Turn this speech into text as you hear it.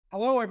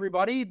Hello,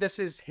 everybody. This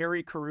is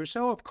Harry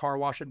Caruso of Car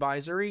Wash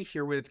Advisory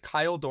here with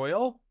Kyle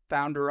Doyle,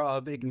 founder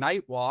of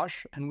Ignite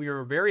Wash. And we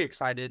are very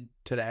excited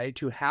today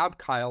to have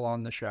Kyle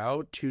on the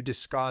show to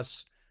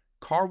discuss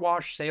car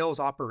wash sales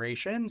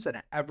operations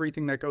and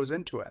everything that goes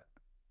into it.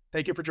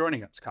 Thank you for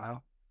joining us,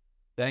 Kyle.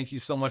 Thank you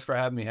so much for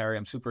having me, Harry.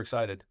 I'm super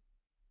excited.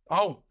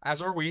 Oh,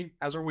 as are we.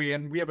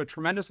 And we have a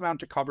tremendous amount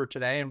to cover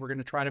today, and we're going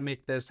to try to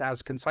make this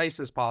as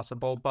concise as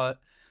possible. But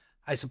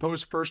I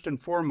suppose first and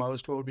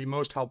foremost, what would be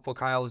most helpful,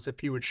 Kyle, is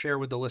if you would share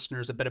with the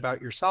listeners a bit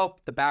about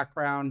yourself, the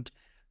background,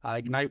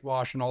 Ignite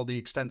Wash, and all the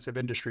extensive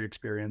industry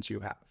experience you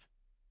have.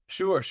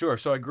 Sure.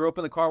 So I grew up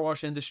in the car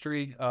wash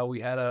industry. We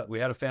had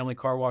a family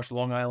car wash,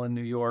 Long Island,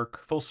 New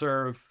York, full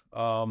serve.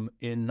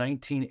 In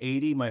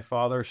 1980, my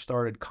father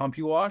started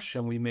CompuWash,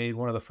 and we made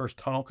one of the first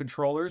tunnel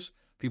controllers.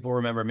 People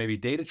remember maybe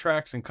Data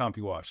Tracks and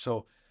CompuWash.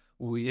 So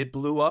it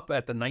blew up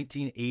at the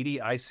 1980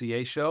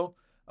 ICA show.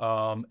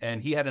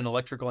 And he had an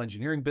electrical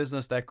engineering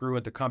business that grew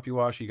into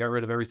CompuWash. He got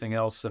rid of everything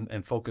else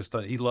and focused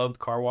on. He loved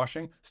car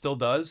washing, still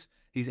does.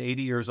 He's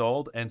 80 years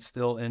old and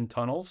still in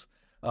tunnels.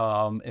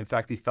 In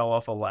fact, he fell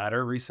off a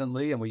ladder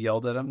recently, and we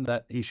yelled at him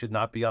that he should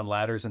not be on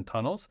ladders and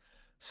tunnels.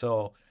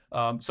 So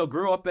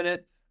grew up in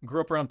it, grew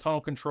up around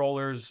tunnel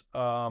controllers.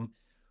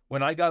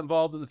 When I got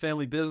involved in the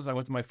family business, I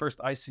went to my first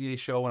ICA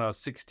show when I was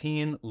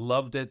 16,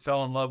 loved it,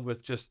 fell in love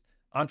with just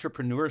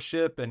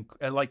entrepreneurship and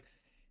like,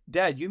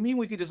 Dad, you mean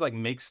we could just like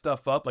make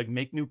stuff up, like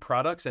make new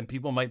products and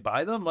people might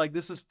buy them? Like,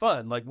 this is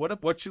fun. Like,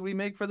 what should we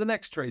make for the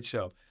next trade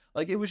show?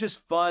 Like, it was just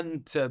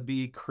fun to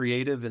be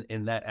creative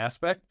in that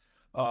aspect.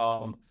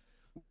 Um,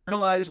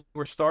 Realized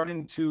we're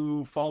starting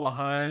to fall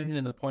behind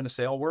in the point of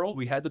sale world.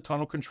 We had the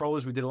tunnel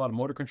controllers. We did a lot of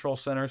motor control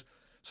centers.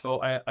 So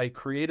I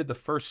created the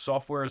first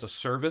software as a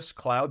service,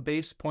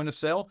 cloud-based point of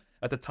sale.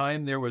 At the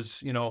time, there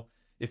was,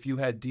 if you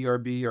had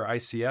DRB or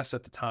ICS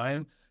at the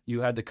time,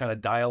 you had to kind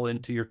of dial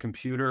into your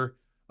computer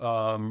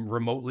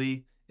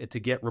remotely to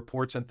get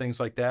reports and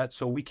things like that.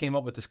 So we came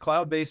up with this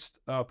cloud-based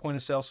point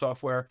of sale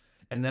software.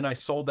 And then I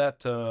sold that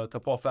to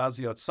Paul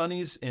Fazio at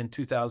Sonny's in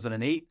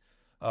 2008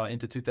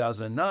 into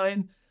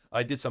 2009.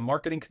 I did some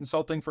marketing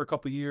consulting for a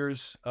couple of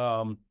years.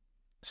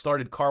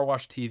 Started Car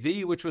Wash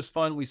TV, which was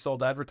fun. We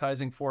sold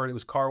advertising for it.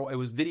 It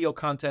was video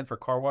content for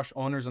car wash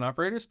owners and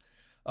operators.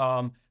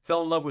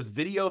 Fell in love with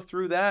video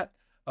through that.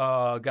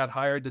 Got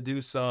hired to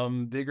do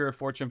some bigger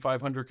Fortune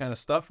 500 kind of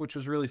stuff, which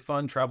was really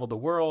fun. Traveled the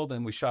world,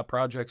 and we shot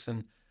projects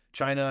in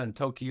China and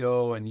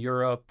Tokyo and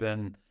Europe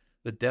and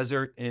the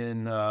desert.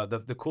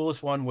 The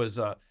coolest one was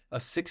a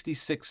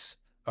 66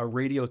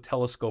 radio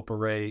telescope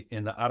array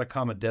in the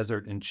Atacama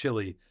Desert in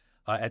Chile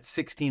at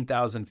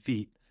 16,000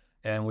 feet.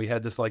 And we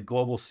had this like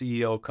global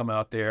CEO come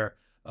out there,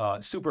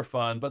 super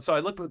fun. But so I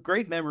looked with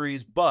great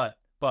memories, but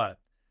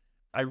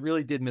I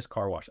really did miss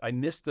car wash. I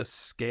missed the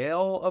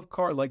scale of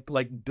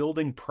like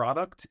building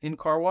product in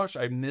car wash.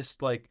 I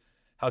missed like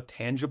how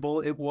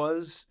tangible it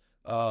was,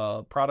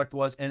 product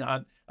was.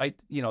 And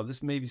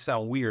this maybe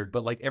sound weird,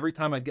 but like every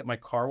time I get my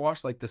car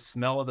wash, like the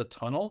smell of the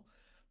tunnel,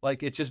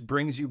 like it just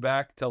brings you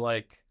back to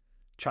like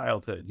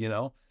childhood.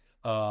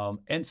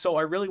 And so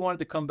I really wanted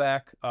to come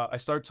back. I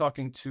started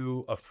talking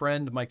to a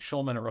friend, Mike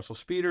Schulman at Russell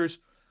Speeders.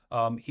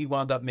 He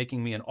wound up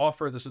making me an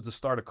offer. This was the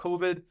start of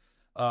COVID.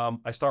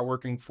 I started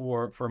working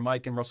for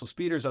Mike and Russell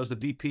Speeders. I was the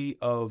VP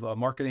of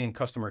marketing and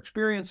customer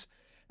experience.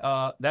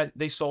 That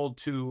they sold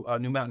to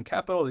New Mountain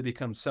Capital. They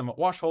become Summit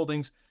Wash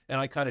Holdings, and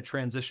I kind of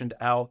transitioned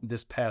out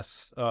this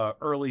past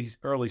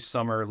early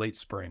summer, late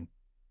spring.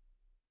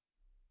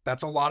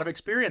 That's a lot of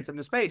experience in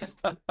the space.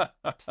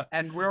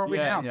 And where are we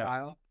now, Yeah.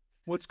 Kyle?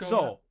 What's going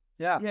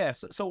on?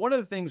 So one of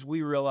the things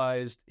we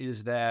realized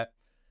is that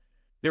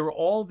there were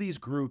all these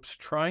groups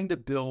trying to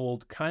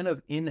build kind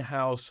of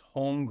in-house,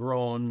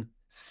 homegrown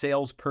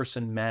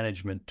salesperson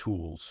management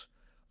tools.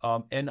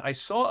 And I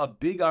saw a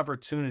big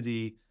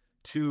opportunity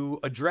to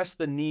address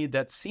the need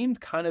that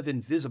seemed kind of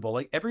invisible.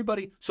 Like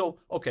everybody, so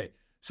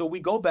we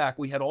go back,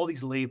 we had all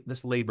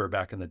this labor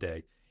back in the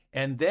day.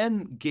 And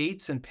then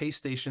gates and pay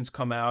stations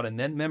come out, and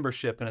then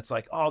membership, and it's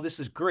like, oh, this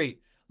is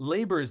great.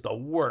 Labor is the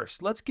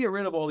worst. Let's get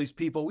rid of all these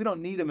people. We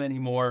don't need them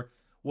anymore.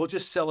 We'll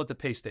just sell at the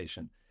pay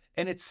station.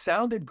 And it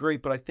sounded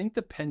great, but I think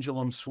the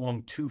pendulum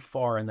swung too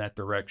far in that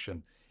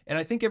direction. And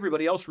I think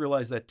everybody else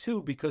realized that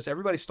too, because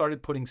everybody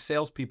started putting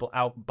salespeople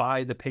out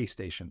by the pay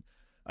station.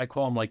 I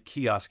call them like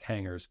kiosk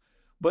hangers.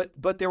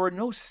 But there were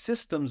no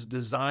systems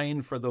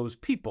designed for those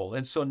people.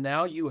 And so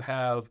now you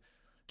have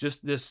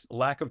just this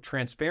lack of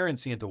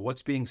transparency into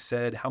what's being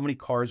said, how many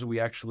cars are we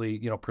actually,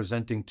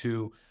 presenting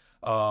to,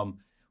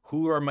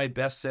 who are my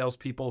best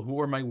salespeople, who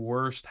are my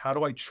worst, how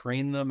do I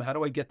train them, how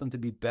do I get them to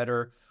be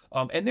better?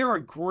 And there are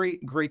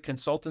great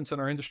consultants in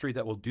our industry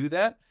that will do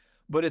that,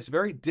 but it's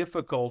very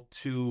difficult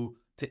to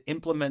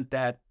implement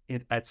that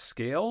at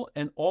scale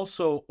and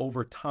also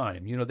over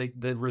time.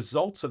 The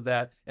results of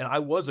that, and I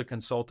was a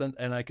consultant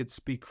and I could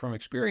speak from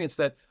experience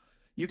that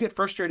you get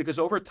frustrated because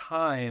over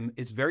time,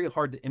 it's very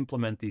hard to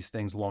implement these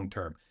things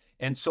long-term.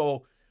 And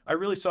so I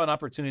really saw an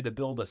opportunity to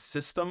build a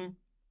system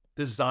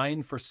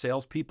designed for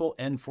salespeople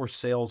and for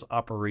sales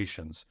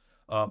operations.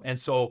 And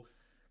so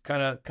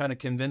kind of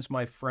convinced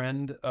my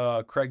friend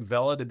Craig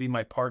Vela to be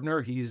my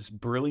partner. He's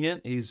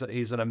brilliant. He's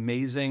an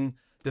amazing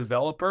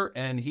developer,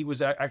 and he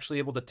was actually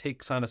able to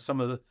take kind of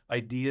some of the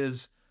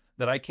ideas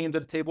that I came to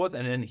the table with,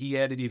 and then he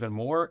added even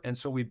more. And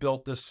so we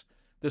built this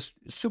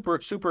super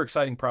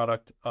exciting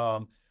product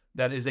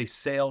that is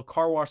a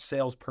car wash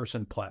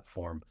salesperson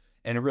platform,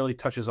 and it really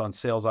touches on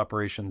sales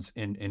operations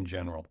in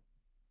general.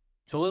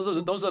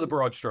 So those are the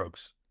broad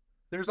strokes.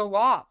 There's a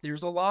lot.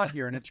 There's a lot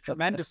here, and it's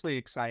tremendously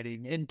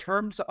exciting. In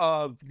terms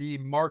of the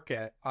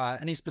market,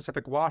 any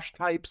specific wash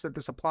types that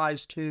this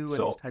applies to, and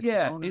So types of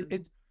yeah, owners?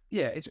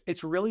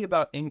 it's really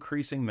about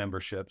increasing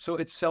membership. So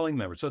it's selling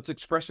members. So it's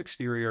Express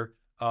Exterior.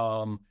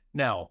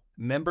 Now,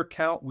 member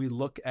count we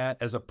look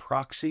at as a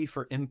proxy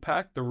for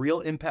impact. The real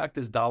impact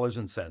is dollars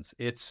and cents.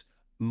 It's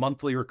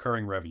monthly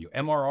recurring revenue.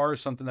 MRR is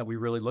something that we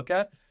really look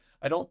at.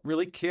 I don't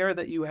really care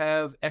that you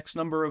have X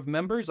number of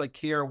members. I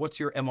care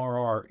what's your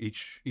MRR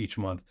each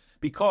month,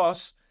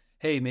 because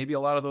hey, maybe a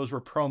lot of those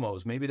were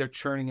promos. Maybe they're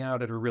churning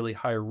out at a really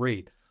high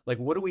rate. Like,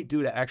 what do we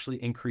do to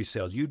actually increase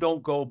sales? You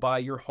don't go buy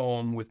your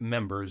home with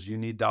members. You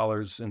need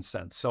dollars and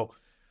cents. So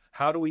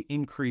how do we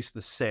increase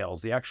the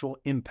sales, the actual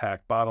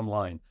impact, bottom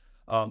line?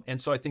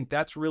 And so I think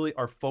that's really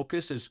our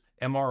focus is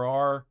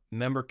MRR,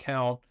 member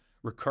count,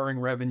 recurring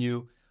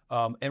revenue.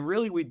 And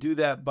really we do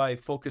that by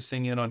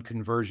focusing in on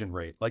conversion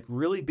rate, like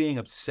really being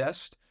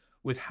obsessed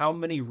with how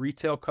many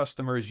retail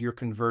customers you're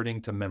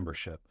converting to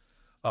membership.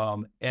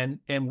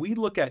 And we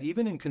look at,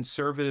 even in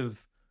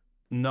conservative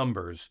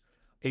numbers,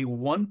 a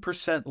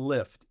 1%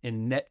 lift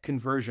in net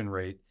conversion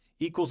rate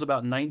equals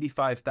about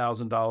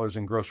 $95,000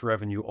 in gross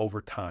revenue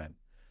over time.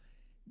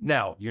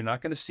 Now, you're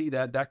not going to see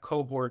that. That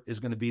cohort is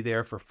going to be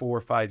there for 4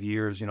 or 5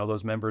 years.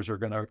 Those members are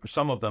going to,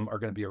 some of them are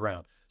going to be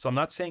around. So I'm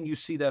not saying you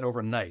see that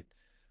overnight,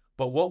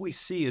 but what we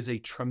see is a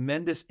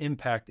tremendous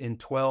impact in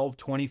 12,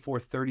 24,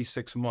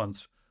 36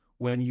 months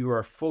when you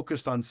are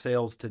focused on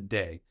sales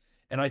today.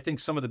 And I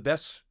think some of the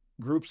best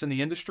groups in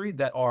the industry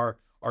that are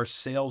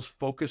sales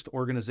focused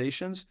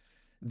organizations,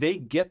 they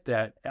get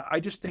that. I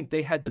just think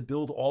they had to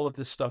build all of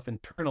this stuff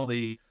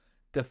internally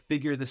to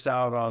figure this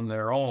out on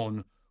their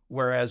own.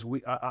 Whereas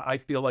I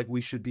feel like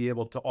we should be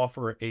able to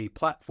offer a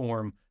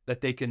platform that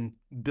they can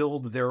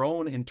build their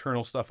own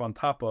internal stuff on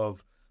top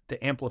of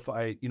to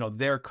amplify,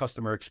 their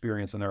customer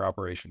experience and their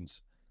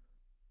operations.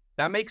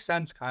 That makes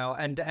sense, Kyle.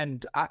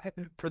 And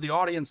for the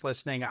audience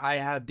listening, I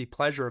had the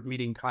pleasure of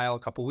meeting Kyle a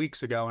couple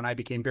weeks ago, and I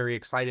became very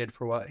excited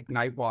for what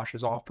Ignite Wash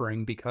is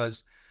offering,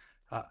 because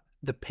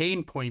the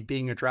pain point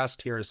being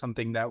addressed here is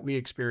something that we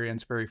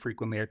experience very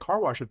frequently at Car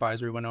Wash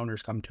Advisory when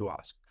owners come to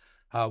us,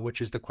 which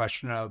is the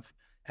question of,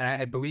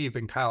 and I believe,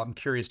 and Kyle, I'm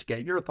curious to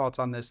get your thoughts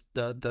on this,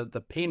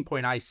 the pain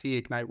point I see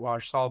Ignite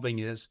Wash solving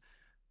is,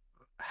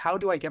 how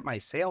do I get my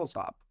sales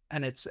up?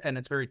 And it's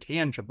very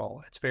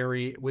tangible. It's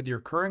very, with your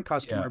current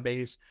customer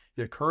base,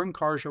 your current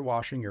cars you're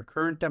washing, your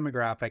current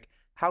demographic,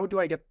 how do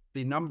I get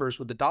the numbers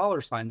with the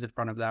dollar signs in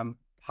front of them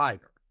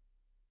higher?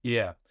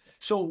 Yeah.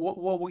 So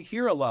what we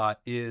hear a lot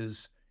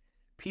is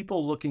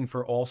people looking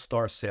for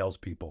all-star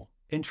salespeople.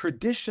 And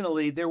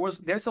traditionally,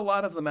 there's a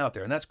lot of them out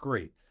there, and that's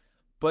great.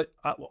 But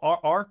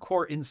our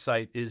core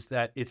insight is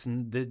that it's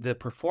the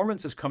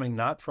performance is coming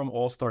not from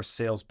all-star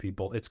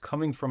salespeople. It's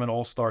coming from an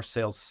all-star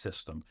sales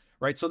system,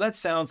 right? So that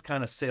sounds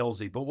kind of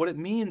salesy, but what it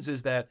means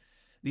is that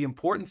the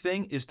important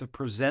thing is to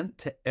present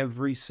to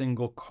every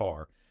single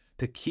car,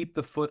 to keep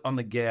the foot on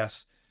the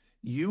gas.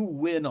 You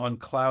win on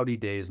cloudy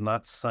days,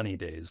 not sunny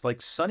days.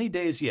 Like sunny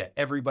days, yeah,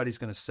 everybody's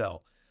going to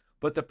sell.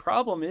 But the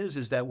problem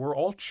is that we're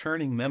all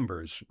churning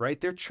members, right?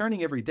 They're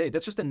churning every day.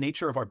 That's just the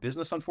nature of our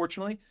business,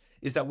 unfortunately,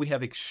 is that we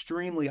have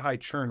extremely high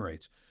churn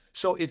rates.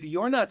 So if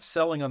you're not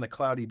selling on the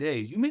cloudy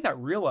days, you may not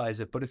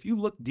realize it, but if you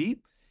look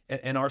deep,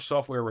 and our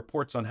software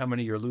reports on how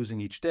many you're losing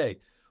each day,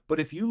 but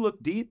if you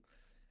look deep,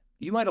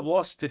 you might have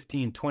lost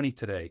 15, 20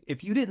 today.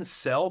 If you didn't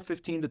sell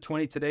 15 to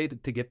 20 today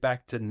to get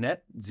back to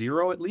net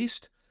zero at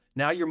least,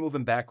 now you're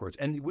moving backwards.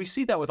 And we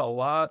see that with a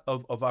lot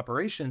of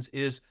operations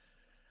is,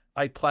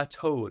 I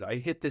plateaued, I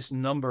hit this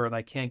number and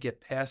I can't get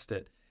past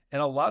it.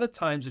 And a lot of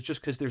times it's just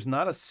because there's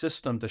not a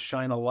system to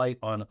shine a light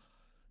on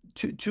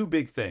two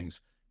big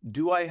things.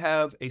 Do I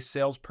have a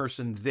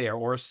salesperson there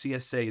or a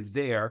CSA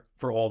there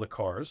for all the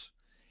cars?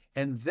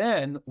 And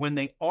then when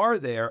they are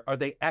there, are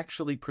they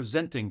actually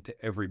presenting to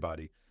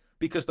everybody?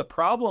 Because the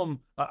problem,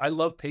 I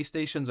love pay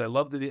stations. I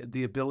love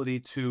the ability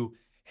to,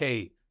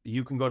 hey,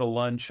 you can go to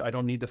lunch. I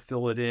don't need to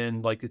fill it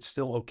in. Like, it's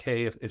still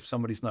okay if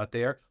somebody's not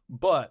there.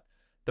 But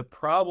the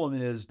problem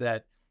is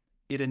that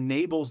it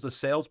enables the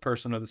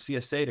salesperson or the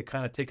CSA to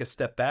kind of take a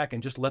step back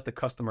and just let the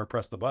customer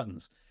press the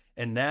buttons.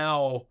 And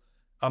now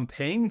I'm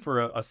paying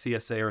for a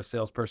CSA or a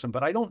salesperson,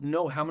 but I don't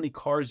know how many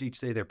cars each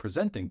day they're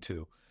presenting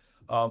to.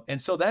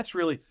 And so that's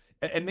really,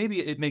 and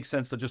maybe it makes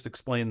sense to just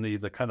explain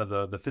the kind of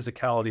the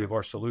physicality of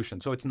our solution.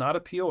 So it's not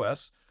a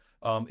POS.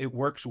 It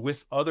works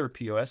with other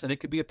POS, and it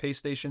could be a pay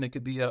station. It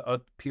could be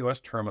a POS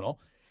terminal.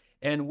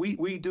 And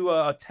we do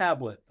a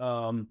tablet.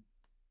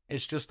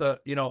 It's just a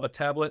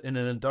tablet in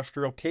an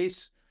industrial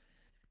case.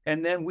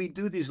 And then we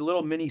do these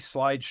little mini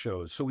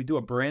slideshows. So we do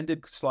a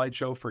branded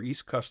slideshow for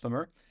each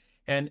customer,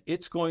 and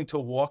it's going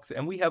to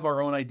and we have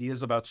our own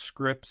ideas about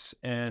scripts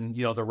and,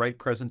 the right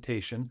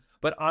presentation.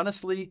 But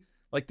honestly,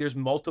 like there's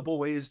multiple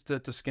ways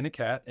to skin a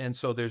cat. And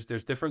so there's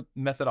different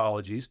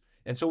methodologies.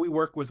 And so we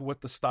work with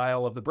what the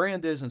style of the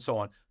brand is and so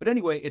on. But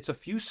anyway, it's a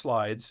few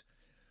slides.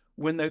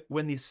 When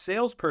the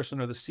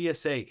salesperson or the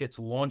CSA hits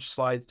launch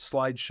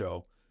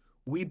slideshow,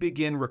 we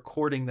begin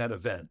recording that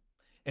event.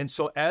 And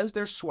so as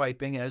they're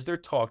swiping, as they're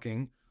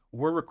talking,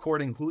 we're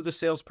recording who the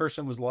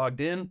salesperson was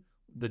logged in,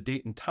 the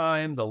date and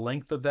time, the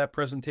length of that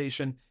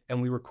presentation,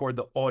 and we record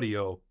the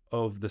audio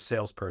of the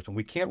salesperson.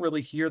 We can't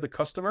really hear the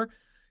customer.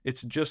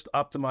 It's just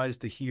optimized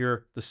to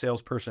hear the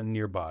salesperson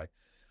nearby.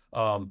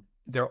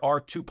 There are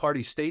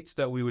two-party states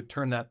that we would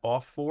turn that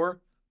off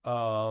for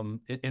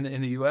in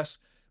the U.S.,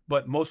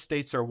 but most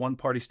states are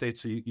one-party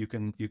states, so you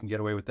can get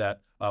away with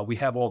that. We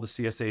have all the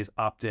CSAs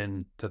opt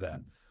in to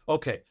that.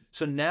 Okay,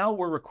 so now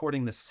we're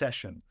recording the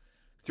session.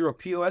 Through a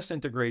POS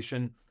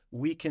integration,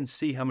 we can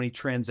see how many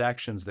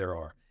transactions there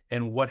are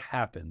and what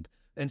happened.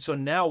 And so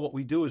now what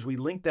we do is we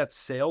link that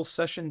sales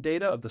session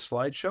data of the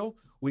slideshow,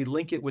 we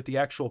link it with the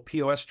actual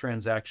POS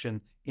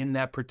transaction in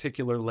that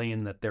particular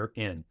lane that they're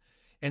in.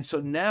 And so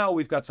now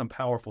we've got some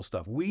powerful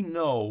stuff. We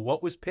know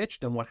what was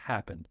pitched and what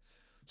happened.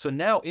 So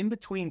now in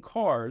between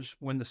cars,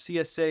 when the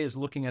CSA is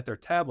looking at their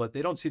tablet,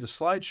 they don't see the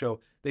slideshow,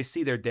 they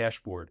see their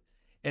dashboard.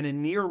 And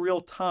in near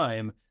real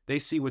time, they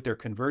see what their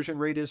conversion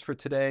rate is for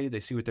today. They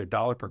see what their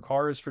dollar per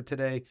car is for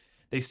today.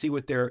 They see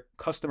what their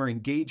customer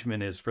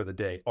engagement is for the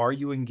day. Are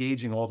you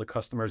engaging all the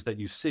customers that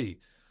you see?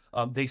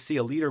 They see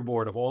a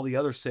leaderboard of all the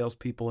other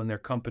salespeople in their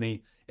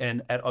company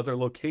and at other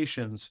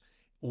locations,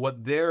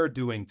 what they're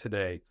doing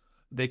today.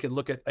 They can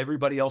look at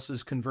everybody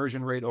else's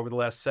conversion rate over the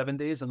last 7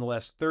 days and the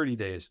last 30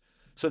 days.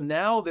 So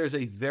now there's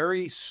a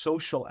very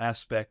social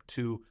aspect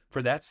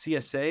for that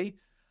CSA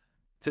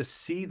to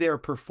see their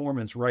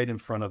performance right in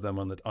front of them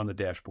on the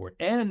dashboard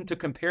and to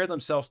compare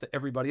themselves to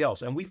everybody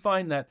else. And we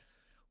find that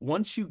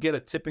once you get a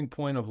tipping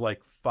point of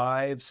like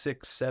 5,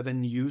 6,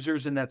 7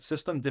 users in that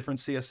system, different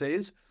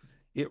CSAs,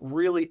 it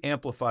really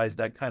amplifies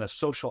that kind of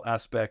social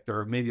aspect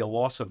or maybe a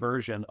loss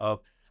aversion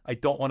of, I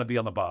don't want to be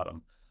on the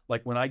bottom.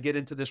 Like when I get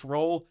into this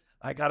role,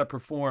 I got to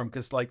perform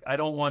because like, I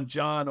don't want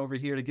John over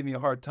here to give me a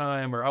hard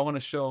time, or I want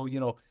to show,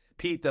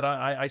 Pete that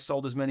I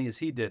sold as many as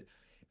he did.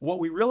 What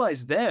we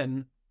realized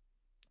then,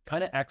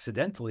 kind of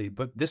accidentally,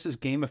 but this is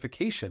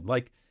gamification.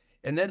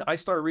 And then I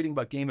started reading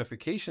about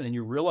gamification, and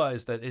you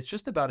realize that it's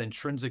just about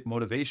intrinsic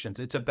motivations.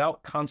 It's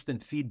about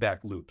constant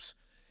feedback loops.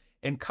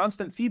 And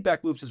constant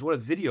feedback loops is what a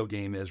video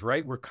game is,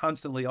 right? We're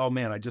constantly, oh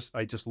man, I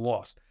just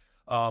lost.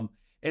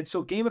 And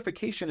so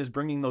gamification is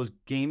bringing those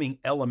gaming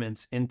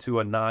elements into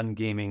a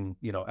non-gaming,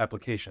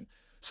 application.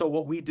 So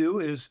what we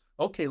do is,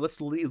 okay,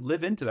 let's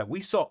live into that.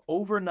 We saw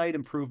overnight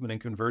improvement in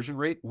conversion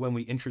rate when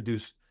we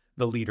introduced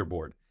the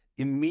leaderboard.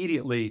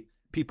 Immediately,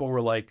 people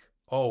were like,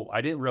 oh,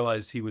 I didn't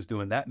realize he was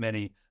doing that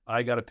many.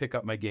 I got to pick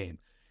up my game.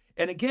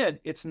 And again,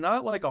 it's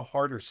not like a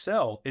harder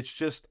sell. It's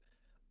just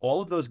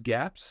all of those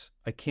gaps.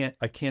 I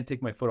can't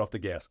take my foot off the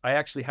gas. I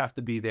actually have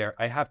to be there.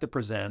 I have to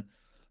present.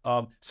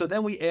 So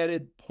then we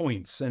added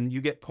points, and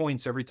you get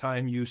points every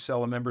time you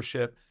sell a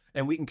membership,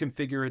 and we can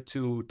configure it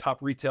to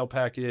top retail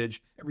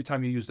package. Every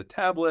time you use the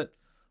tablet,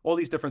 all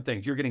these different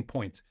things, you're getting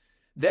points.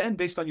 Then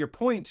based on your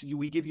points,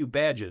 we give you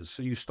badges.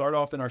 So you start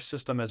off in our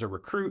system as a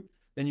recruit,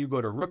 then you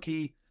go to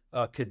rookie,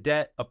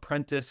 cadet,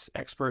 apprentice,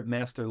 expert,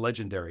 master,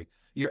 legendary.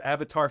 Your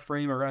avatar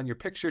frame around your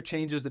picture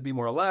changes to be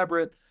more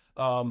elaborate.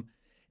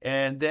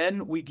 And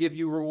then we give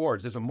you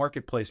rewards. There's a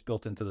marketplace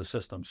built into the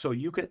system. So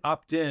you can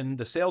opt in,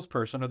 the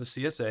salesperson or the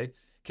CSA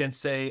can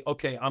say,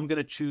 okay, I'm going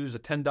to choose a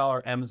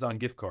 $10 Amazon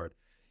gift card.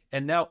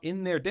 And now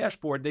in their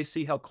dashboard, they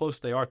see how close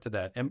they are to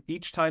that. And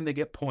each time they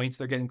get points,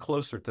 they're getting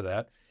closer to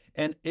that.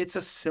 And it's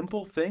a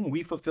simple thing.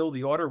 We fulfill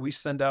the order. We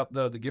send out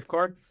the gift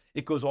card.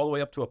 It goes all the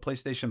way up to a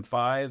PlayStation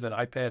 5, an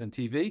iPad, and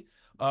TV.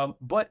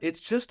 But it's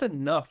just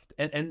enough.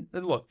 And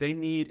look,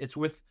 it's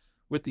with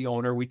the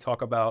owner. We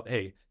talk about,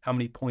 hey, how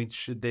many points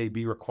should they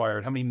be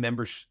required? How many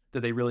members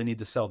do they really need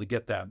to sell to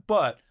get that?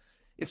 But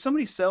if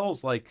somebody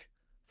sells like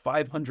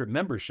 500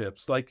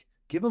 memberships, like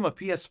give them a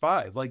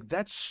PS5. Like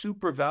that's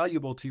super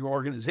valuable to your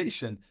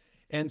organization.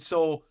 And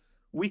so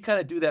we kind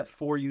of do that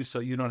for you so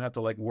you don't have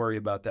to like worry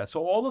about that.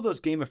 So all of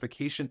those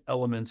gamification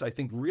elements, I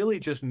think, really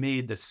just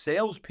made the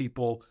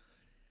salespeople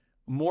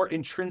more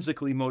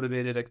intrinsically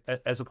motivated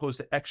as opposed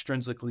to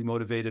extrinsically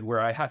motivated, where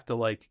I have to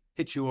like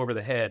hit you over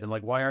the head and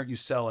like, why aren't you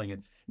selling?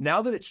 And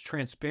now that it's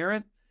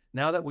transparent,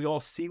 now that we all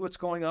see what's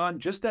going on,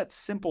 just that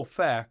simple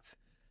fact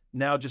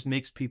now just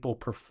makes people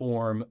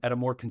perform at a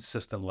more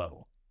consistent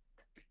level.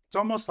 It's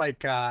almost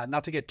like,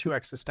 not to get too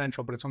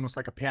existential, but it's almost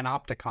like a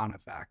panopticon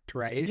effect,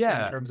 right?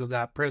 Yeah. In terms of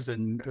that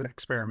prison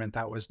experiment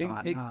that was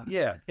done.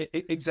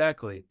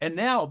 Exactly. And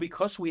now,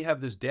 because we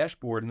have this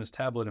dashboard and this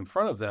tablet in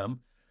front of them,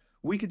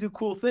 we could do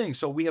cool things.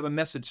 So we have a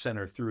message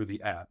center through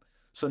the app.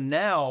 So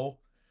now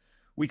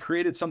we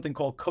created something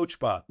called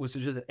CoachBot, which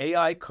is just an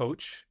AI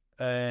coach.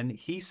 and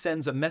he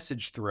sends a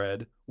message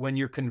thread when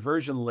your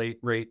conversion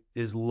rate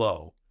is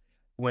low,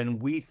 when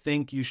we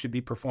think you should be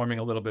performing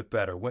a little bit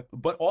better,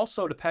 but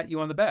also to pat you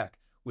on the back.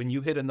 When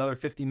you hit another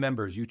 50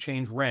 members, you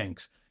change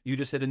ranks, you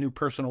just hit a new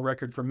personal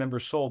record for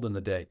members sold in the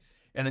day.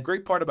 And the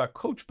great part about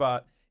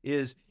CoachBot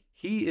is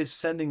he is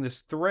sending this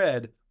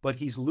thread, but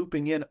he's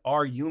looping in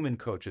our human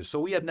coaches.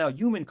 So we have now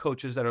human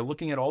coaches that are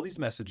looking at all these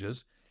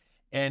messages,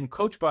 and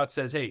CoachBot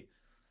says, hey,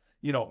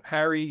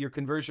 Harry, your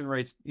conversion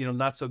rate's,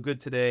 not so good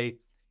today.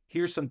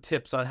 Here's some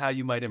tips on how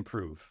you might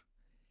improve.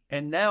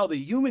 And now the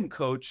human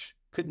coach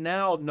could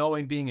now,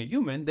 knowing being a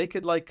human, they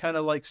could kind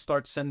of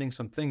start sending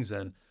some things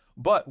in.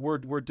 But we're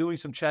doing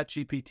some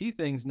ChatGPT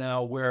things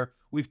now where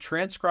we've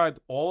transcribed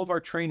all of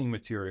our training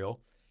material,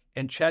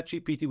 and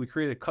ChatGPT, we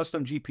created a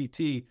custom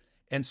GPT.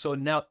 And so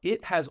now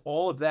it has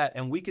all of that.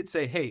 And we could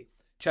say, hey,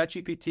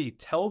 ChatGPT,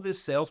 tell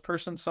this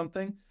salesperson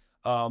something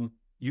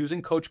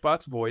using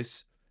CoachBot's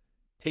voice.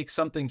 Take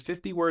something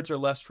 50 words or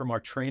less from our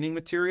training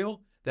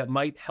material that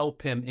might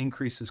help him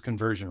increase his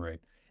conversion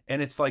rate.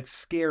 And it's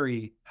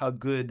scary how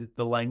good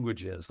the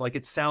language is.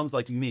 It sounds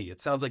like me.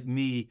 It sounds like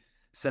me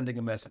sending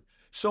a message.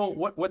 So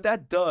what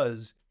that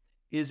does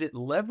is it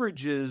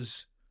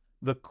leverages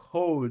the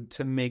code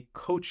to make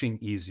coaching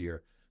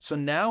easier. So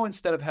now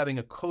instead of having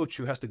a coach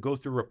who has to go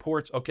through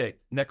reports, okay,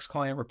 next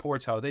client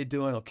reports, how are they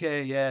doing?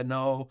 Okay, yeah,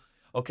 no.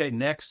 Okay,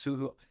 next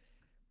to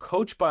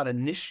CoachBot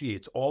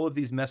initiates all of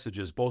these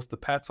messages, both the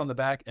pats on the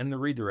back and the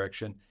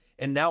redirection.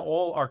 And now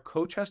all our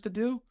coach has to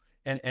do,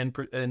 and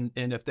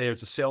if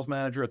there's a sales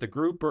manager at the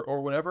group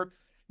or whatever,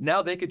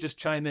 now they could just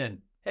chime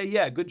in. Hey,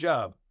 yeah, good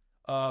job.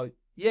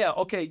 Yeah,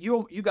 okay,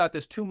 you got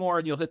this, 2 more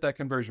and you'll hit that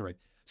conversion rate.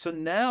 So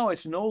now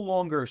it's no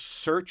longer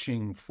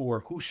searching for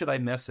who should I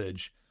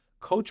message.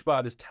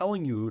 CoachBot is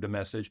telling you who to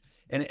message,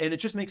 and it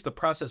just makes the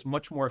process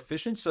much more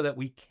efficient so that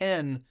we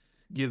can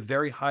give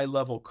very high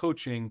level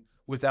coaching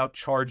without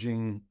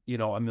charging,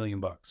 $1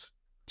 million.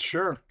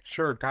 Sure,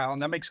 Kyle.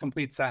 And that makes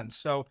complete sense.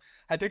 So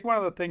I think one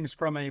of the things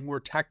from a more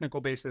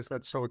technical basis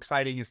that's so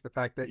exciting is the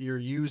fact that you're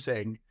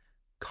using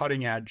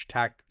cutting edge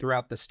tech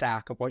throughout the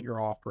stack of what you're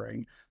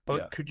offering.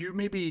 But could you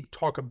maybe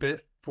talk a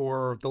bit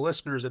for the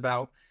listeners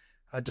about,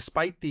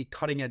 despite the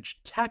cutting edge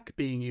tech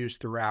being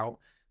used throughout,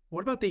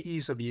 what about the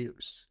ease of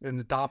use and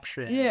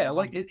adoption?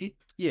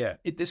 Yeah,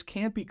 this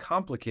can't be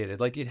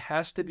complicated. It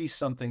has to be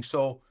something.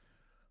 So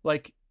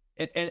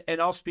and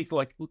I'll speak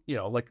look,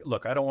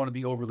 I don't want to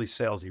be overly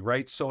salesy,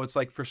 right? So it's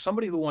for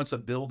somebody who wants to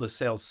build a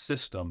sales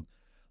system,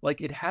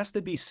 it has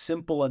to be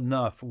simple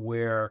enough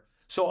where,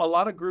 so a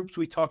lot of groups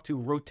we talk to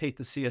rotate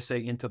the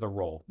CSA into the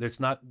role.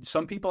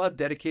 Some people have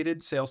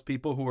dedicated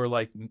salespeople who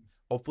are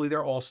hopefully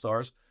they're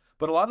all-stars,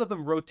 but a lot of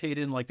them rotate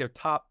in their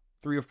top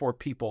 3 or 4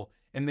 people,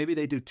 and maybe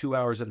they do 2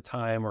 hours at a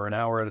time or an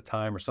hour at a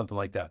time or something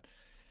like that.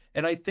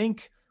 And I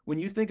think when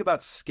you think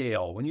about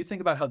scale, when you think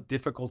about how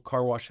difficult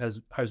car wash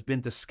has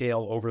been to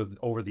scale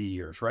over the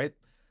years, right?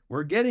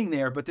 We're getting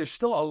there, but there's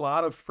still a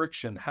lot of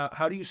friction.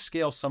 How do you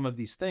scale some of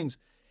these things?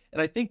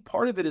 And I think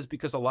part of it is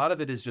because a lot of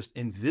it is just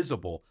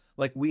invisible.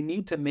 We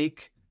need to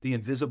make the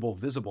invisible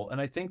visible. And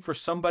I think for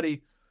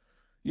somebody,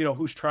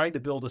 who's trying to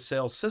build a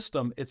sales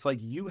system, it's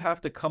you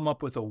have to come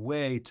up with a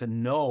way to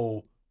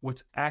know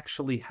what's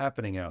actually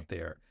happening out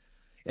there.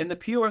 In the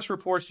POS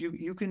reports,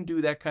 you can do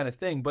that kind of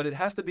thing, but it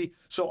has to be,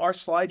 so our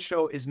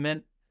slideshow is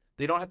meant,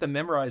 they don't have to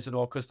memorize it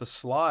all because the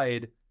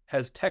slide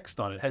has text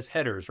on it, has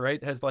headers,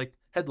 right? It has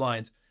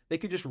headlines. They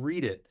could just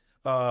read it.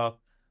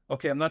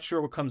 Okay, I'm not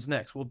sure what comes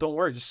next. Well, don't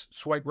worry, just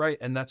swipe right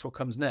and that's what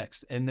comes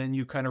next. And then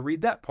you kind of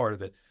read that part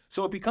of it.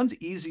 So it becomes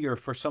easier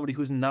for somebody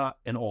who's not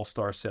an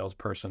all-star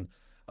salesperson.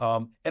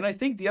 And I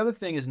think the other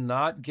thing is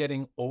not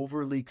getting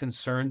overly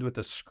concerned with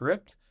the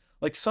script.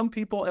 Some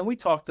people, and we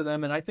talk to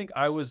them, and I think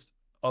I was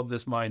of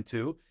this mind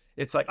too.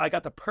 It's I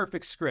got the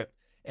perfect script.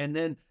 And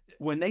then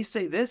when they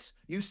say this,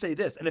 you say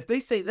this. And if they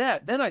say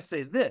that, then I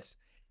say this.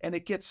 And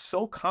it gets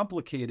so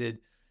complicated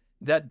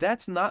that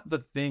that's not the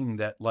thing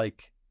that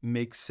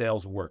makes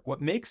sales work. What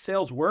makes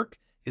sales work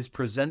is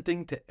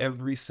presenting to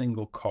every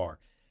single car.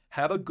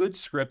 Have a good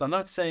script. I'm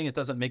not saying it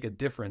doesn't make a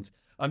difference.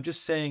 I'm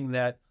just saying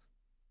that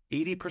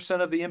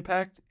 80% of the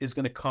impact is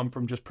going to come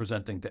from just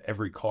presenting to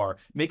every car.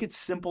 Make it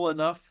simple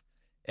enough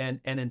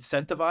and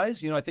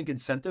incentivize. I think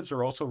incentives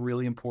are also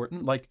really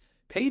important.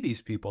 Pay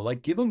these people,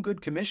 give them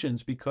good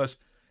commissions, because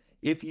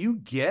if you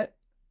get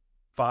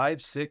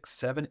 5, 6,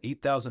 7,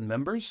 8,000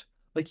 members,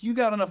 you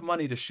got enough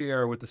money to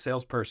share with the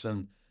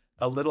salesperson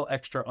a little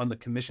extra on the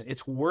commission.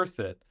 It's worth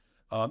it.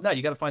 Now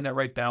you got to find that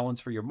right balance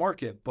for your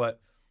market,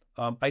 but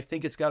I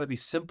think it's got to be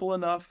simple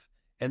enough,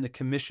 and the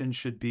commission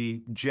should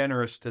be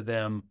generous to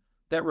them.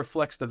 That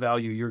reflects the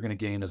value you're going to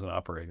gain as an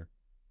operator.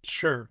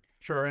 Sure.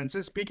 And so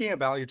speaking of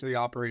value to the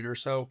operator,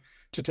 so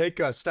to take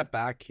a step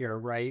back here,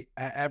 right?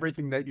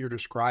 Everything that you're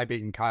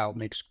describing, Kyle,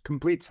 makes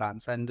complete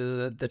sense. And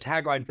the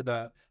tagline for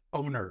the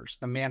owners,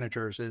 the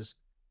managers, is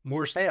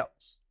more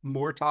sales,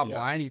 more top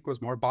line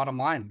equals more bottom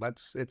line.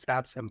 It's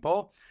that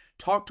simple.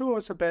 Talk to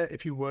us a bit,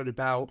 if you would,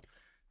 about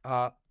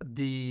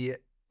the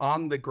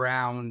on the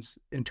grounds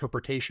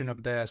interpretation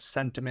of this,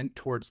 sentiment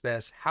towards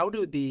this, how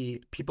do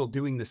the people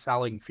doing the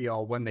selling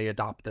feel when they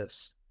adopt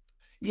this?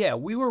 Yeah,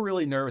 we were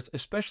really nervous,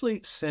 especially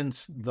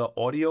since the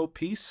audio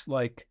piece,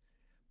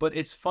 but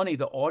it's funny,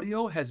 the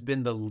audio has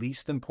been the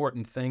least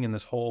important thing in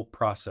this whole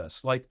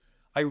process. Like,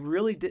 I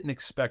really didn't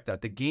expect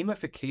that. The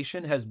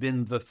gamification has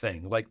been the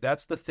thing. Like,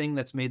 that's the thing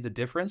that's made the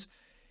difference.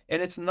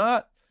 And it's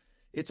not,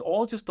 it's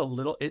all just a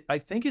little, I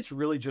think it's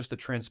really just a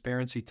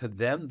transparency to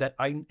them that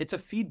it's a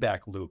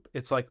feedback loop.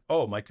 It's like,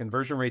 oh, my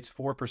conversion rate's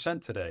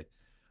 4% today.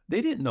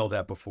 They didn't know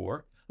that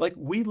before. Like,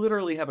 we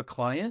literally have a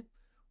client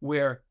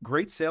where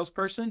great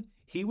salesperson,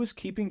 he was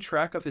keeping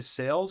track of his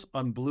sales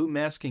on blue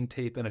masking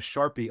tape and a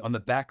Sharpie on the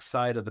back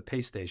side of the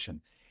pay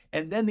station.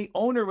 And then the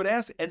owner would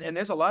ask, and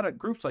there's a lot of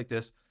groups like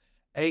this,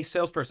 hey,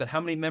 salesperson, how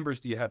many members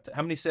do you have?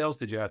 How many sales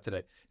did you have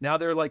today? Now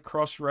they're like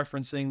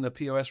cross-referencing the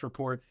POS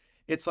report.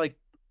 It's like,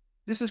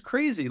 this is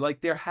crazy. Like,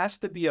 there has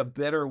to be a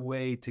better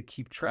way to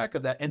keep track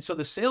of that. And so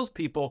the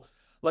salespeople,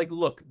 like,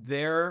 look,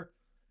 they're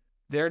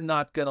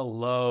not gonna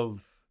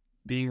love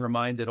being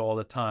reminded all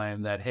the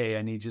time that, hey,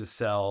 I need you to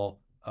sell.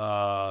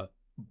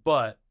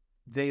 But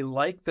they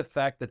like the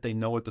fact that they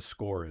know what the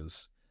score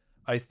is.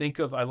 I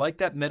like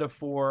that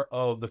metaphor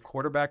of the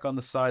quarterback on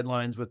the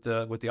sidelines with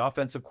the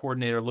offensive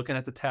coordinator looking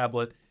at the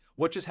tablet.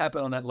 What just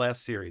happened on that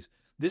last series?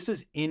 This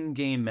is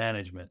in-game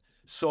management.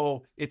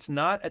 So it's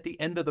not at the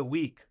end of the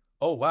week,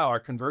 oh wow, our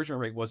conversion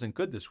rate wasn't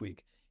good this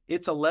week.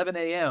 It's 11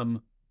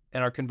 a.m.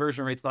 and our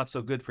conversion rate's not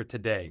so good for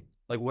today.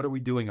 Like, what are we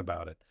doing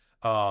about it?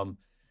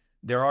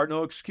 There are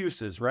no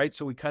excuses, right?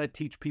 So we kind of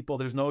teach people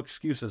there's no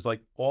excuses.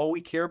 Like, all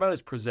we care about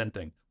is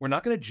presenting. We're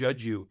not going to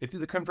judge you. If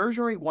the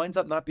conversion rate winds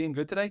up not being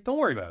good today, don't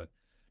worry about it.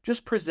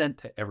 Just present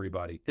to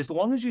everybody. As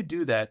long as you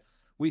do that,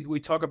 we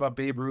talk about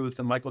Babe Ruth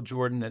and Michael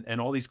Jordan and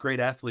all these great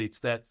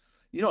athletes that,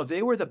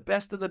 they were the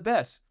best of the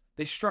best.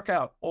 They struck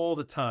out all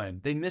the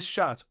time. They missed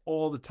shots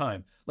all the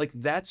time. Like,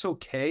 that's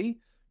okay.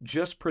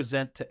 Just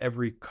present to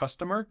every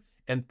customer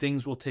and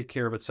things will take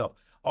care of itself.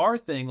 Our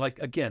thing, like,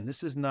 again,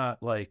 this is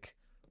not like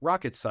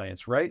rocket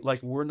science, right?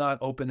 Like, we're not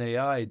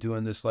OpenAI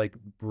doing this like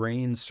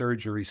brain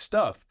surgery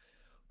stuff,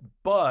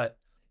 but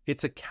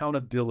it's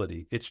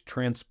accountability, it's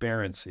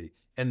transparency.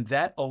 And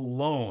that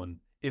alone,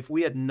 if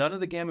we had none of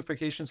the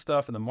gamification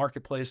stuff and the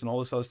marketplace and all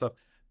this other stuff,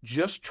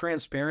 just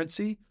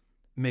transparency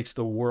makes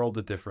the world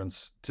of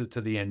difference to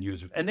the end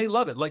users. And they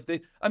love it. Like,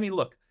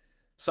 look,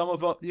 some of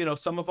them,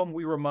 some of them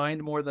we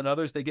remind more than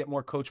others. They get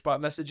more CoachBot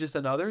messages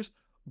than others.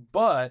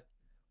 But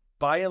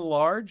by and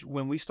large,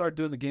 when we start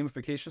doing the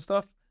gamification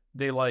stuff,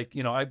 they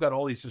I've got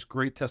all these just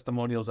great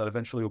testimonials that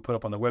eventually we'll put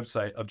up on the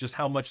website of just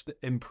how much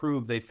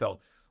improved they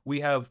felt. We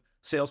have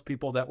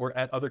salespeople that were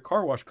at other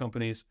car wash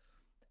companies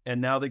and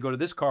now they go to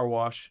this car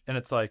wash and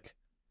it's like,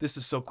 this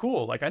is so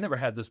cool. Like, I never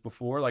had this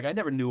before. Like, I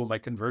never knew what my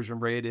conversion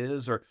rate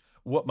is or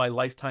what my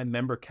lifetime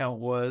member count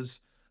was.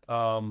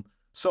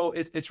 So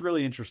it's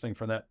really interesting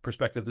from that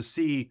perspective to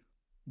see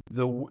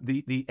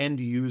the end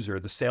user,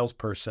 the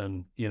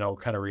salesperson,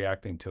 kind of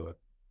reacting to it.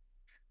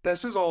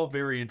 This is all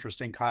very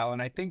interesting, Kyle.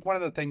 And I think one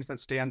of the things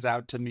that stands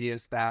out to me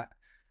is that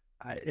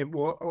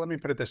let me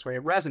put it this way,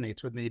 it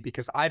resonates with me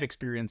because I've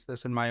experienced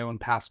this in my own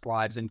past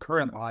lives and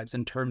current lives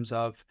in terms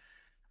of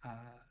uh,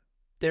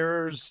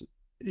 there's,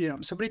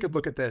 somebody could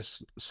look at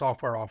this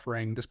software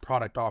offering, this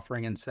product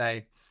offering and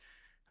say,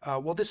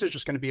 well, this is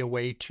just going to be a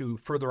way to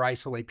further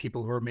isolate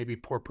people who are maybe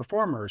poor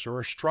performers or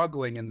are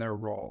struggling in their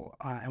role.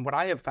 And what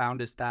I have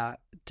found is that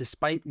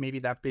despite maybe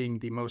that being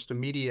the most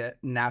immediate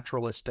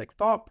naturalistic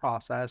thought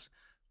process,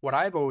 what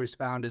I've always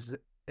found is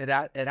it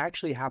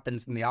actually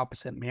happens in the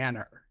opposite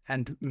manner.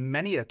 And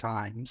many a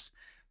times,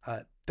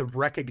 the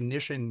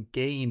recognition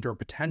gained or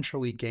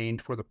potentially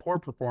gained for the poor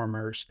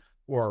performers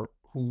or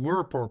who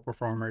were poor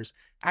performers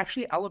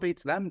actually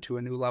elevates them to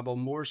a new level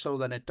more so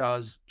than it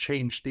does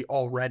change the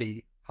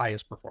already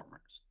highest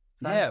performers.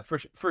 Yeah,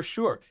 for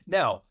sure.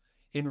 Now,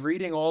 in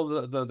reading all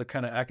the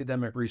kind of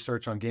academic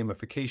research on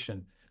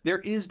gamification, there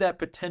is that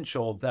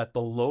potential that the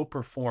low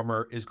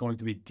performer is going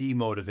to be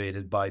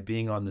demotivated by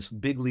being on this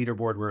big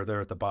leaderboard where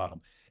they're at the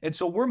bottom. And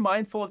so we're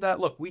mindful of that.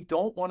 Look,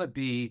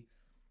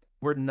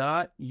 we're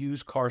not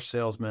used car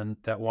salesmen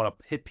that want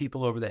to hit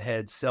people over the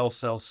head, sell,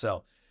 sell,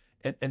 sell.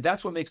 And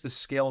that's what makes this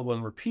scalable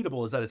and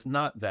repeatable is that it's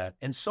not that.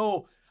 And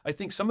so I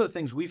think some of the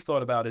things we've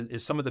thought about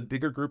is some of the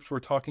bigger groups we're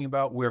talking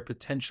about where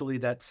potentially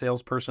that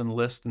salesperson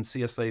list and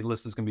CSA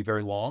list is going to be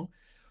very long.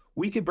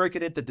 We could break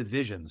it into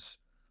divisions.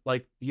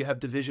 Like, you have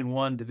division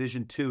 1,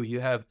 division 2, you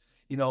have,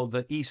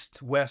 the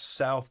east, west,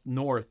 south,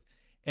 north,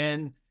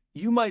 and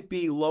you might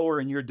be lower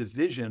in your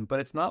division, but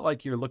it's not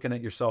like you're looking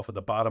at yourself at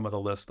the bottom of the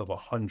list of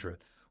 100.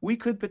 We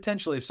could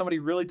potentially, if somebody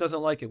really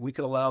doesn't like it, we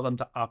could allow them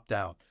to opt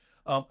out.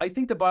 I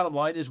think the bottom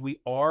line is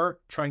we are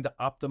trying to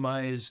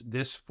optimize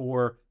this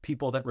for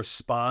people that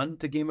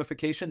respond to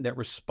gamification, that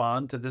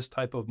respond to this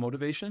type of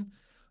motivation.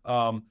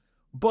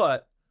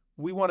 But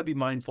we want to be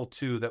mindful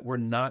too that we're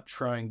not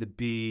trying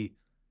to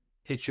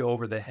hit you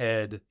over the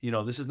head.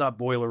 This is not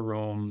Boiler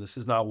Room. This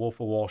is not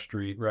Wolf of Wall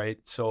Street, right?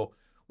 So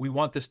we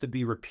want this to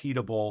be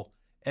repeatable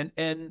And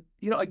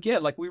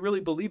again, like we really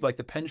believe like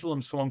the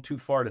pendulum swung too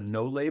far to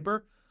no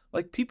labor.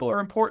 Like people are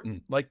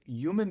important, like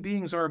human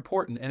beings are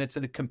important, and it's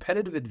a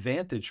competitive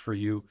advantage for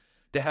you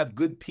to have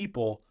good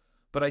people.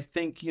 But I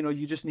think,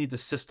 you just need the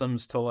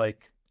systems to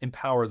like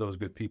empower those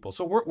good people.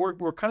 So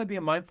we're kind of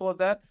being mindful of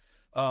that.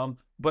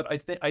 But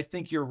I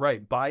think you're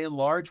right. By and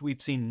large,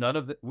 we've seen none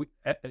of that.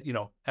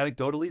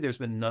 Anecdotally, there's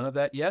been none of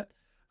that yet.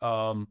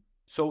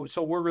 So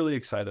we're really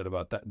excited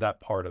about that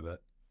part of it.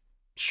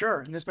 Sure,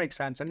 and this makes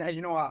sense. And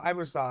I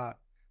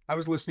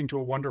was listening to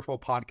a wonderful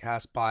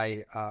podcast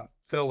by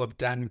Phil of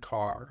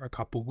Dencar a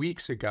couple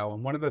weeks ago,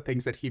 and one of the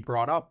things that he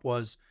brought up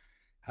was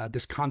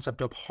this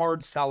concept of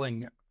hard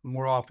selling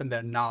more often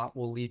than not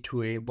will lead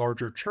to a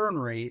larger churn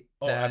rate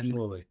Oh, than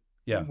absolutely.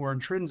 Yeah. more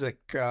intrinsic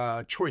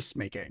choice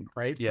making,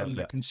 right, Yeah. from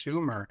the Yeah.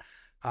 consumer.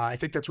 I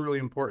think that's really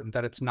important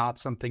that it's not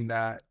something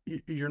that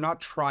you're not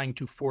trying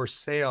to force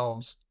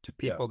sales to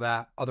Yeah. people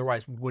that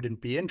otherwise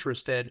wouldn't be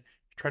interested.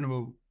 You're trying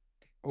to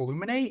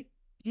illuminate.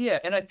 Yeah,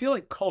 and I feel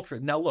like culture.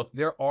 Now, look,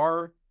 there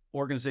are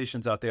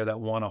organizations out there that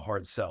want a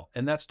hard sell,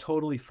 and that's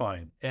totally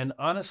fine. And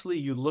honestly,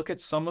 you look at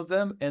some of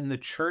them, and the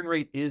churn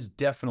rate is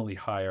definitely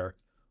higher,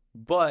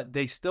 but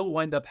they still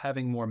wind up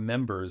having more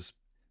members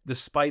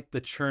despite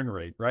the churn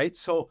rate, right?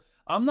 So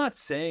I'm not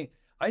saying,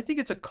 I think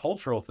it's a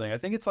cultural thing. I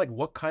think it's like,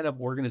 what kind of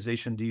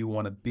organization do you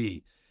want to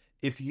be?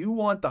 If you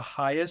want the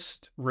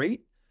highest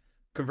rate,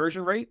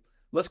 conversion rate,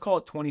 let's call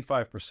it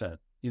 25%,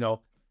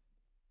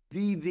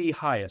 the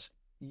highest.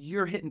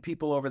 You're hitting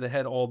people over the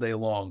head all day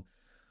long.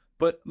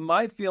 But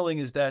my feeling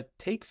is that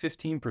take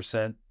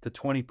 15% to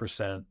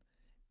 20%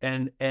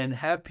 and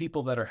have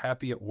people that are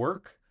happy at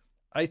work.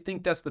 I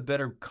think that's the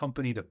better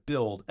company to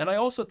build. And I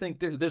also think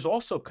there's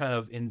also kind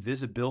of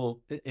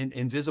invisible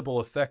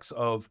effects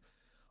of,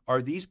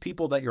 are these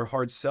people that you're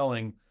hard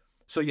selling?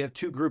 So you have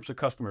two groups of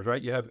customers,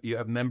 right? You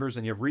have members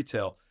and you have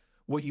retail.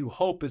 What you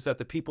hope is that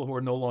the people who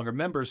are no longer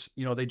members,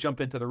 they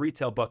jump into the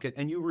retail bucket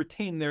and you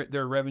retain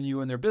their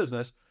revenue and their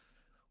business.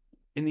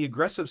 In the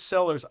aggressive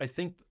sellers, I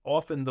think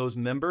often those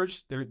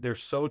members, they're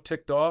so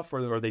ticked off,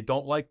 or they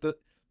don't like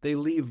they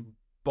leave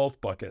both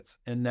buckets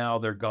and now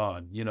they're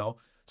gone.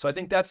 So I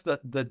think that's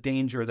the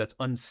danger that's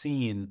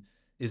unseen,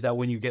 is that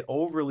when you get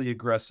overly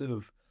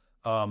aggressive,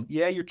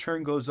 yeah, your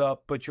churn goes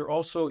up, but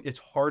it's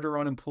harder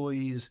on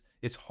employees,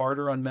 it's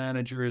harder on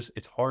managers,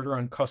 it's harder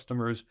on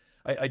customers.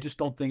 I just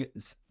don't think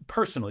it's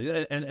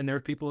personally, and there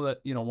are people that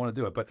want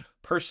to do it, but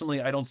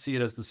personally, I don't see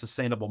it as the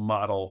sustainable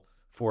model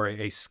for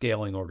a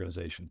scaling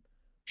organization.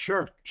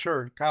 Sure,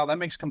 sure, Kyle, that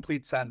makes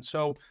complete sense.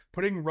 So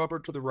putting rubber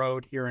to the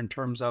road here in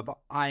terms of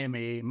I am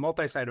a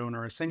multi-site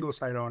owner, a single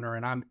site owner,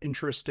 and I'm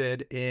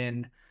interested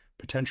in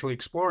potentially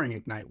exploring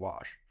Ignite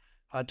Wash.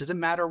 Does it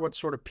matter what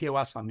sort of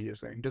POS I'm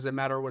using? Does it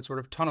matter what sort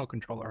of tunnel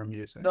controller I'm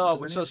using? No,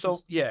 Does any so of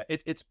this? yeah,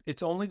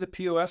 it's only the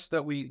POS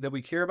that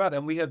we care about,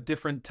 and we have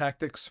different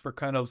tactics for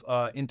kind of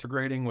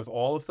integrating with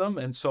all of them.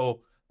 And so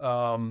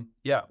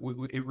yeah,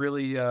 it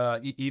really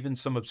even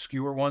some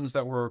obscure ones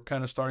that we're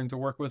kind of starting to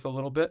work with a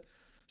little bit.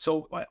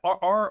 So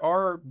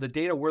the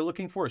data we're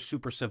looking for is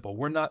super simple.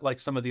 We're not like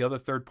some of the other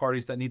third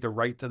parties that need to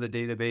write to the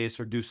database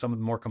or do some of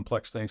the more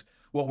complex things.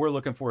 What we're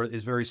looking for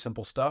is very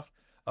simple stuff.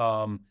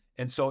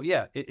 And so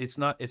yeah, it's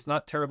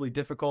not terribly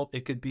difficult.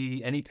 It could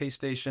be any pay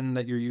station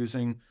that you're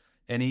using,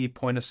 any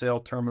point of sale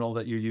terminal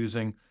that you're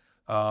using.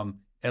 And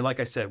like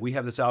I said, we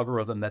have this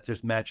algorithm that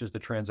just matches the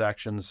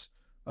transactions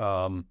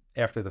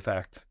after the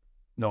fact,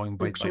 knowing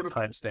by Like sort of,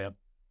 timestamp.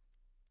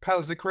 Kyle,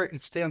 is it correct?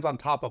 It stands on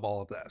top of all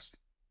of this.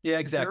 Yeah,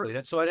 Is there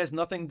exactly. So it has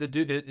nothing to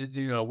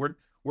do.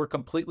 We're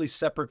completely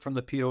separate from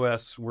the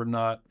POS. We're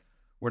not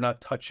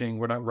touching.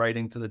 We're not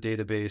writing to the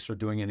database or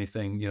doing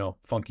anything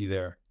funky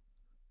there.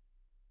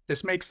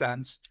 This makes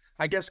sense.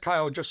 I guess,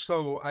 Kyle, just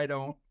so I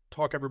don't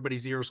talk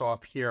everybody's ears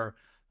off here,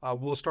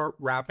 we'll start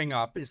wrapping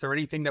up. Is there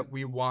anything that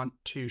we want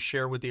to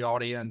share with the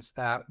audience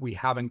that we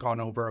haven't gone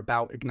over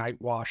about Ignite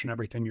Wash and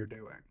everything you're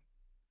doing?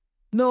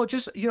 No,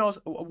 just,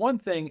 one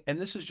thing, and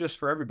this is just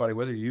for everybody,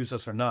 whether you use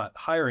us or not,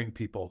 hiring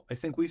people. I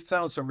think we've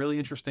found some really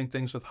interesting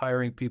things with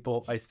hiring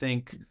people. I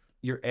think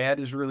your ad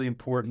is really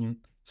important,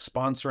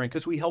 sponsoring,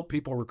 because we help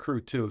people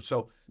recruit too.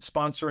 So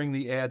sponsoring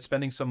the ad,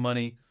 spending some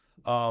money.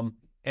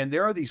 And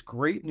there are these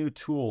great new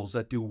tools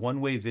that do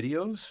one-way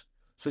videos.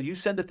 So you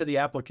send it to the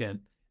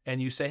applicant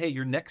and you say, hey,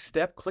 your next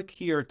step, click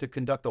here to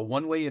conduct a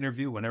one-way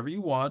interview whenever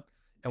you want.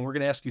 And we're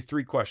going to ask you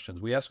 3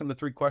 questions. We ask them the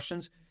 3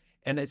 questions.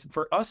 And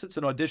for us, it's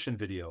an audition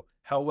video.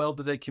 How well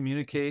do they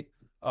communicate?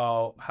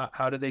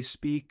 How do they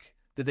speak?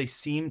 Do they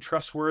seem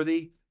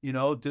trustworthy?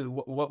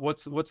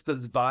 What's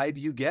the vibe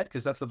you get?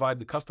 Because that's the vibe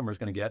the customer is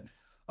going to get.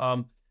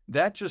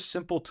 That just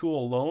simple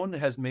tool alone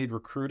has made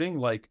recruiting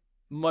like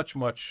much,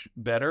 much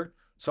better.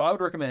 So I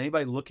would recommend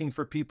anybody looking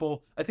for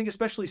people. I think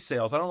especially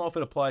sales. I don't know if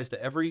it applies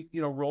to every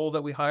role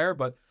that we hire,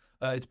 but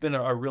it's been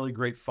a really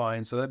great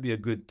find. So that'd be a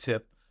good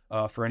tip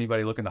for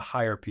anybody looking to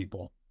hire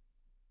people.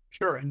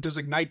 Sure. And does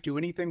Ignite do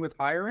anything with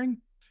hiring?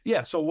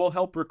 Yeah, so we'll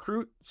help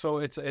recruit. So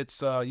it's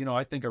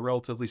I think a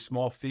relatively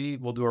small fee.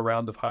 We'll do a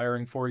round of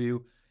hiring for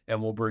you,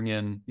 and we'll bring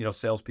in,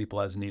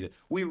 salespeople as needed.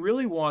 We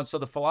really want, so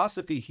the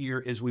philosophy here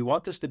is we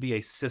want this to be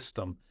a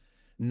system,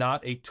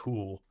 not a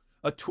tool.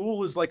 A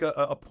tool is like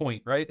a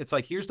point, right? It's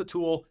like, here's the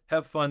tool,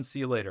 have fun, see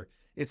you later.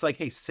 It's like,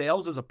 hey,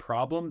 sales is a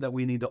problem that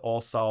we need to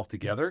all solve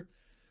together.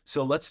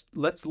 So let's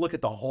look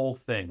at the whole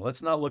thing.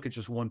 Let's not look at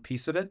just one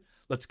piece of it.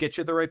 Let's get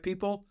you the right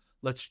people.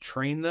 Let's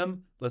train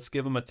them. Let's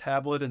give them a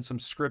tablet and some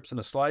scripts and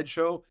a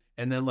slideshow,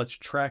 and then let's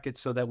track it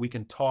so that we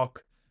can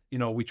talk.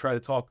 We try to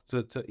talk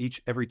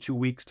to every 2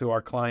 weeks to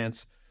our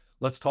clients.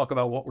 Let's talk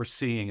about what we're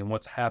seeing and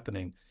what's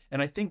happening.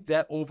 And I think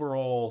that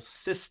overall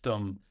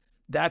system,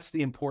 that's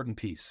the important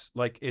piece.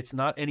 Like, it's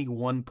not any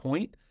one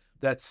point.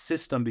 That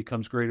system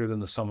becomes greater than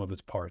the sum of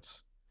its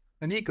parts.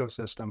 An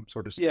ecosystem,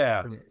 sort of.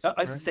 Yeah.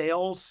 Right?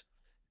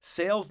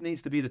 Sales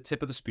needs to be the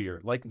tip of the spear.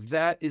 Like,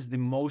 that is the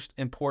most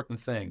important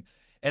thing.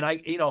 And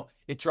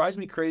it drives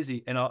me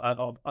crazy. And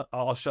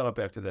I'll shut up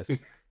after this.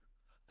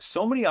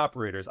 So many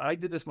operators, I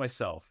did this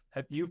myself.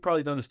 You've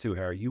probably done this too,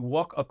 Harry. You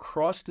walk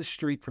across the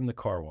street from the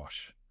car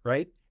wash,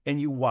 right?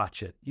 And you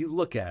watch it. You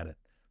look at it.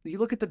 You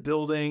look at the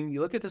building. You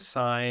look at the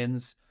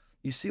signs.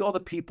 You see all the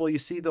people. You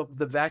see the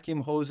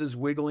vacuum hoses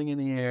wiggling in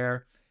the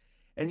air.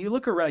 And you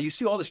look around. You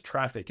see all this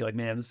traffic. You're like,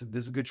 man, this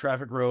is a good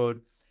traffic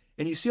road.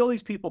 And you see all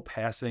these people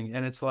passing.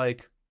 And it's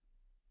like,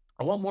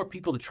 I want more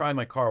people to try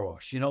my car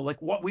wash.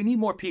 What? We need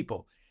more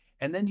people.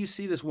 And then you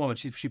see this woman.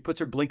 She puts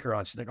her blinker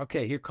on. She's like,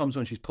 okay, here comes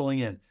one. She's pulling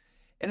in.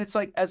 And it's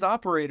like, as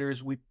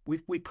operators, we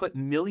put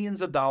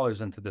millions of dollars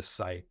into this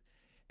site.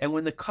 And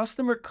when the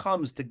customer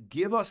comes to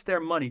give us their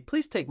money,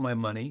 please take my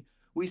money,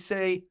 we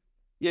say,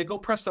 yeah, go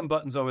press some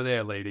buttons over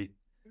there, lady.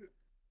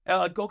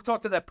 Go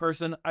talk to that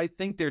person. I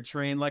think they're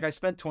trained. Like, I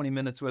spent 20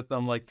 minutes with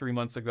them like 3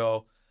 months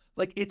ago.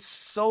 Like, it's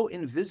so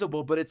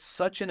invisible, but it's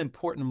such an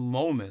important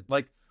moment.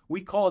 Like, we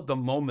call it the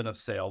moment of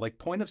sale. Like,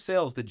 point of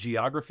sale is the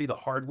geography, the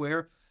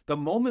hardware. The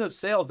moment of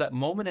sale is that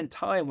moment in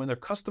time when their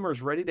customer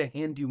is ready to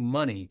hand you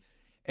money.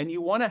 And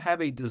you want to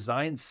have a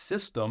design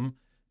system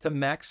to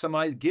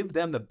maximize, give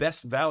them the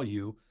best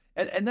value.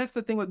 And that's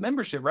the thing with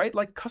membership, right?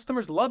 Like,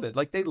 customers love it.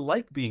 Like, they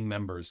like being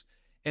members.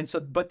 And so,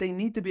 but they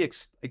need to be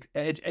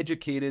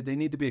educated. They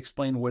need to be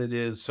explained what it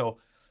is. So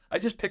I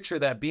just picture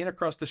that being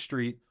across the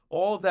street,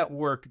 all of that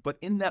work, but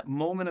in that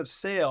moment of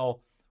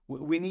sale,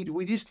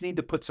 we just need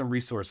to put some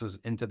resources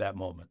into that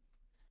moment.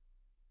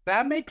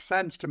 That makes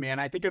sense to me.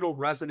 And I think it'll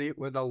resonate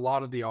with a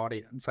lot of the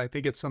audience. I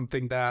think it's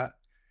something that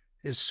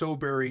is so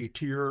very,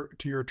 to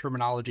your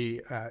terminology,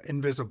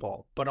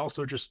 invisible, but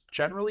also just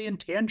generally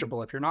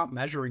intangible. If you're not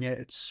measuring it,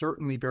 it's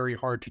certainly very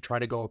hard to try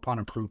to go upon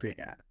improving it.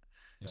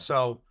 Yeah.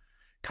 So,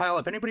 Kyle,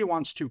 if anybody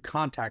wants to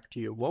contact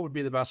you, what would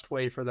be the best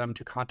way for them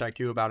to contact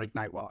you about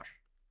Ignite Wash?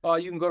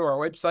 You can go to our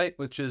website,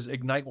 which is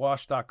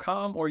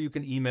ignitewash.com, or you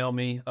can email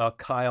me,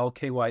 Kyle, Kyle,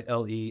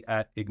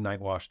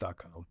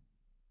 @ignitewash.com.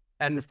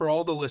 And for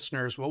all the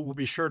listeners, what we'll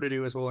be sure to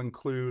do is we'll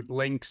include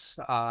links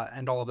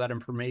and all of that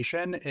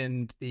information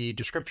in the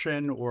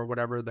description or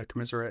whatever the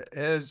commiserate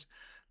is.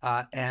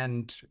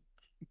 And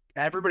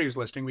everybody who's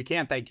listening, we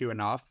can't thank you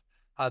enough.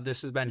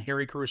 This has been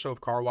Harry Caruso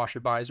of Car Wash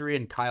Advisory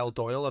and Kyle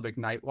Doyle of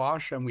Ignite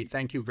Wash. And we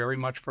thank you very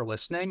much for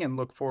listening and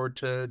look forward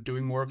to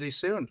doing more of these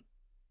soon.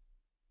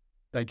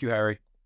 Thank you, Harry.